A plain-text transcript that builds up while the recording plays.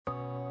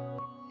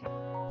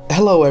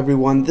Hello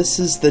everyone, this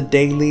is the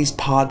Dailies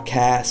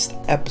Podcast,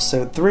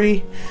 Episode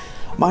 3.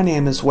 My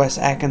name is Wes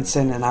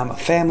Atkinson and I'm a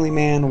family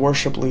man,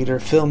 worship leader,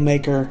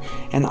 filmmaker,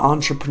 and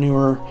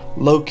entrepreneur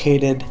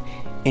located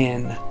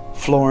in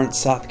Florence,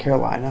 South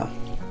Carolina.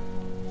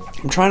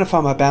 I'm trying to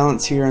find my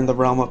balance here in the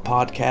realm of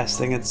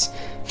podcasting. It's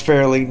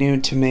fairly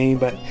new to me,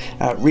 but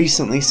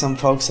recently some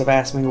folks have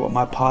asked me what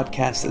my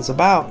podcast is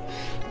about,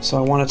 so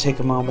I want to take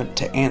a moment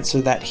to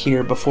answer that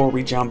here before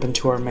we jump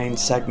into our main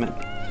segment.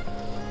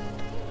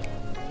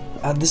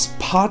 This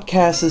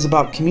podcast is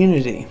about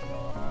community,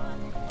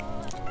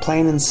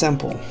 plain and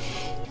simple.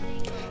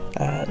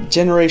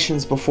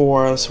 Generations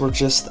before us were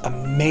just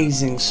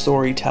amazing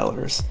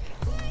storytellers.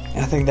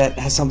 And I think that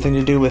has something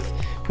to do with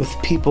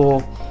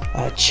people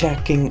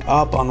checking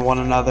up on one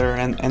another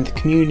and the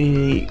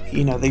community.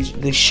 You know,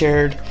 they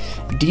shared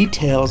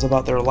details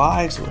about their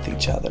lives with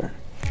each other.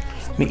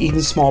 I mean,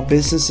 even small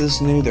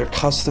businesses knew their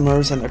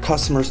customers and their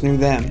customers knew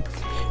them.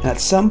 And at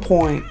some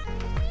point,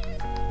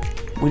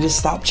 we just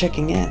stopped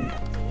checking in.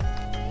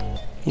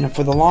 You know,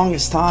 for the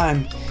longest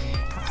time,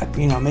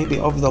 maybe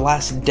over the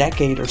last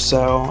decade or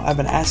so, I've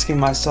been asking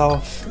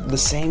myself the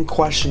same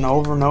question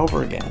over and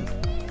over again.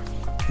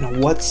 You know,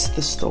 what's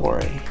the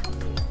story?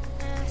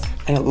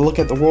 And I look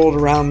at the world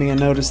around me and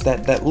notice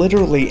that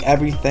literally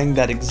everything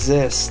that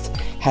exists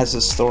has a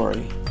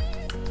story.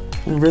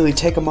 And really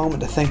take a moment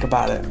to think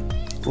about it.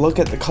 Look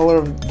at the color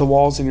of the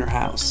walls in your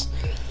house.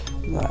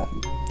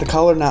 The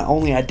color not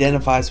only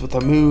identifies with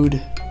a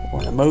mood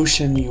or an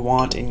emotion you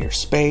want in your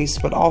space,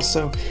 but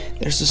also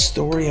there's a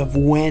story of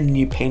when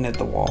you painted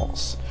the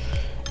walls,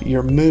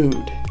 your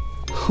mood,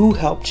 who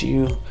helped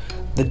you,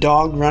 the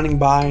dog running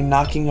by,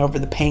 knocking over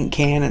the paint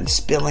can and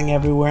spilling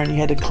everywhere and you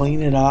had to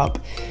clean it up.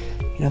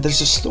 You know,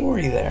 there's a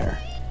story there.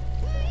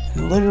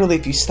 And literally,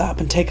 if you stop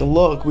and take a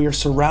look, we are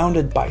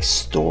surrounded by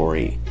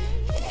story,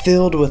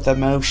 filled with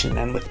emotion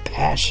and with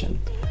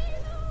passion.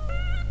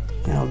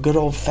 You know, a good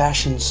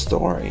old-fashioned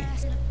story.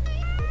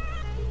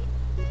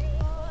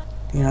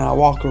 You know, I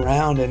walk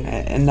around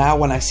and now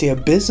when I see a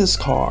business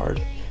card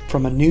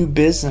from a new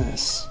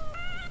business,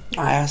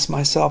 I ask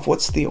myself,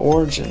 what's the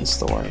origin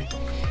story?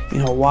 You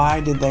know,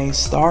 why did they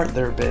start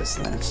their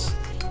business?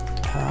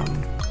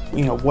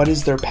 What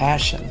is their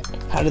passion?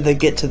 How did they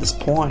get to this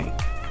point?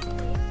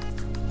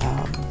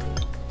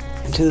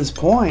 And to this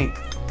point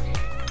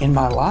in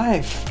my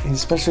life, and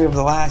especially over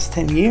the last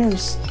 10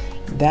 years,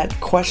 that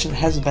question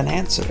hasn't been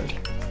answered.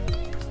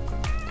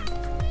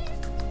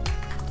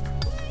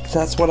 So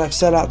that's what I've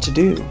set out to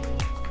do.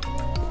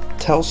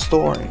 Tell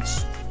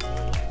stories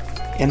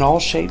in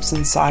all shapes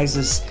and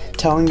sizes,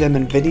 telling them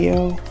in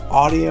video,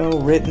 audio,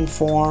 written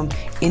form,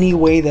 any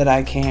way that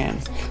I can,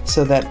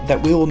 so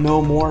that we will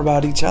know more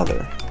about each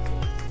other,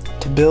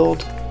 to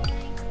build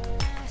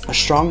a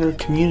stronger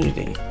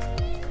community,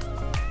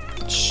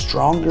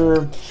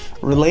 stronger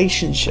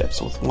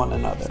relationships with one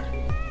another,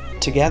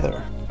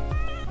 together.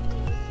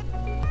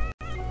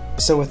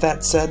 So with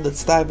that said,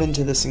 let's dive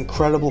into this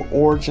incredible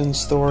origin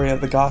story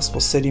of the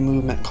Gospel City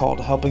movement called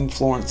Helping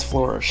Florence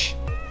Flourish.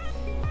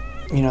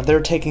 You know,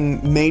 they're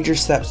taking major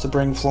steps to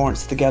bring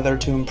Florence together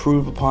to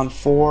improve upon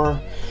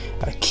four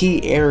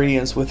key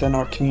areas within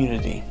our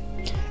community: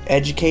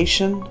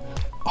 education,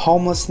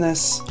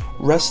 homelessness,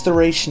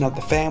 restoration of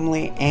the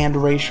family, and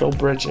racial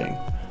bridging.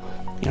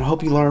 You know, I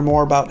hope you learn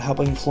more about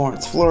Helping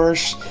Florence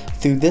Flourish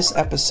through this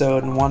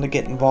episode and want to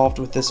get involved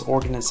with this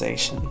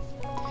organization.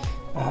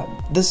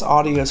 This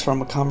audio is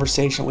from a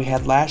conversation we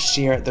had last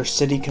year at their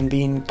City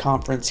Convene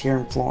conference here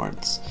in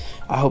Florence.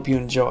 I hope you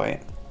enjoy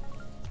it.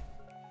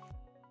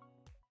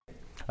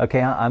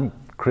 Okay, I'm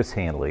Chris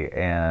Handley,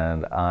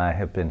 and I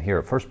have been here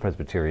at First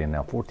Presbyterian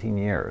now 14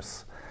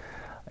 years.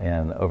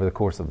 And over the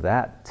course of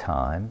that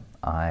time,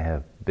 I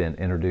have been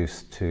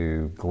introduced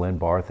to Glenn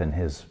Barth and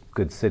his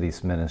Good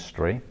Cities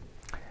ministry.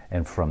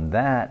 And from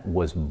that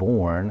was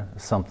born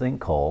something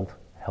called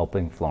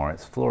Helping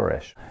Florence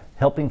Flourish.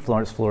 Helping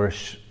Florence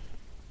Flourish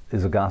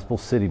is a Gospel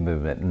City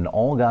movement, and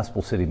all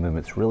Gospel City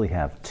movements really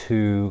have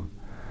two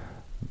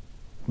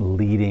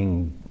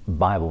leading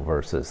Bible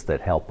verses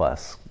that help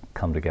us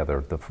come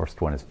together. The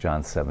first one is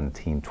John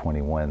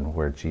 17:21,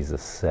 where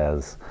Jesus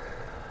says,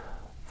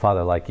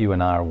 "Father, like you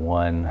and I are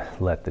one,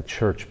 let the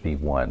church be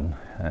one."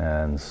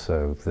 And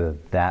so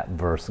that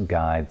verse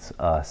guides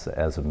us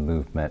as a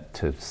movement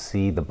to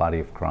see the body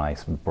of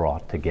Christ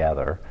brought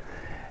together.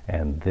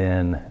 And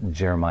then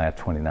Jeremiah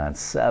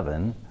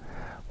 29:7,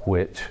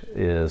 which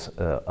is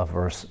a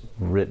verse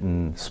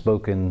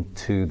spoken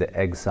to the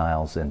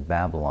exiles in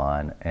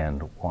Babylon,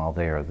 and while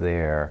they are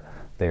there,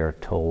 they are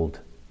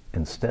told,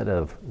 instead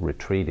of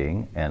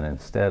retreating and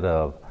instead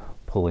of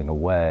pulling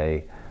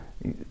away,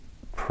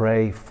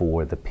 pray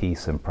for the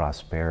peace and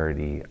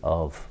prosperity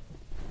of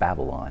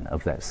Babylon,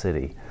 of that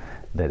city,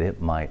 that it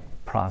might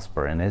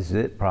prosper. And as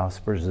it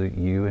prospers,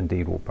 you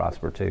indeed will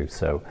prosper too.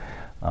 So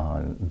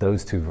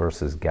those two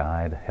verses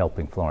guide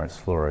Helping Florence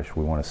Flourish.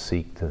 We want to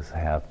seek to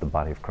have the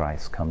body of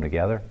Christ come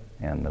together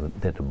and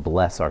to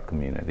bless our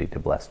community, to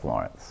bless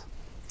Florence.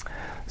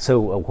 So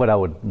what I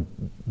would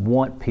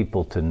want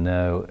people to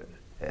know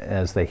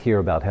as they hear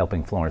about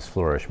Helping Florence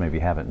Flourish, maybe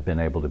haven't been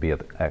able to be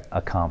at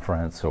a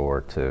conference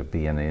or to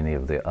be in any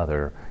of the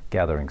other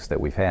gatherings that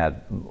we've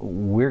had,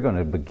 we're going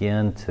to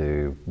begin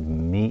to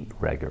meet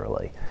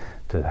regularly,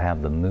 to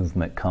have the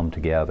movement come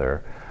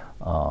together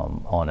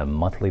on a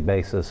monthly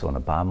basis, on a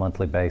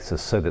bi-monthly basis,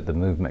 so that the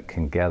movement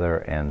can gather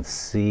and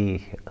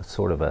see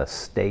sort of a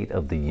state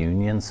of the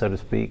union, so to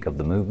speak, of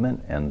the movement,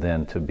 and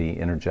then to be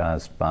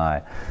energized by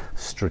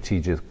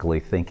strategically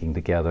thinking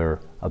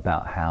together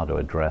about how to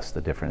address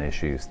the different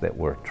issues that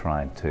we're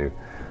trying to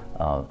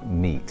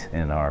meet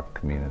in our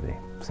community.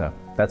 So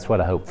that's what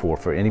I hope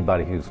for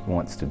anybody who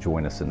wants to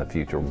join us in the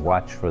future.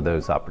 Watch for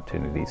those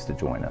opportunities to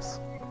join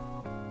us.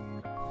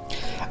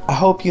 I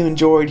hope you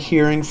enjoyed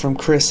hearing from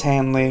Chris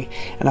Hanley,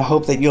 and I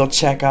hope that you'll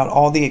check out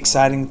all the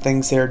exciting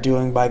things they're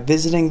doing by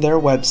visiting their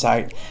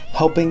website,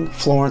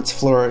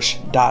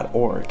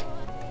 helpingflorenceflourish.org.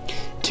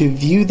 To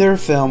view their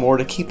film or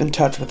to keep in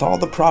touch with all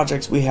the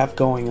projects we have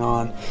going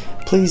on,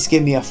 please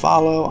give me a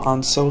follow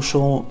on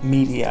social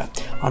media.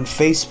 On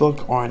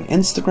Facebook or on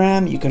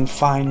Instagram, you can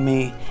find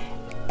me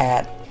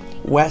at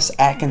Wes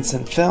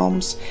Atkinson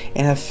Films,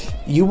 and if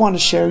you want to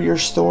share your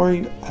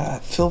story,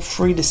 feel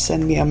free to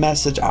send me a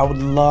message. I would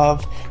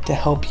love to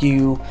help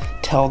you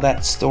tell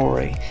that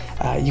story.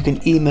 You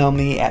can email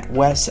me at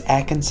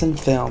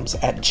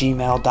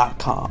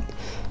wesatkinsonfilms@gmail.com.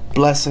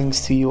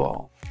 Blessings to you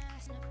all.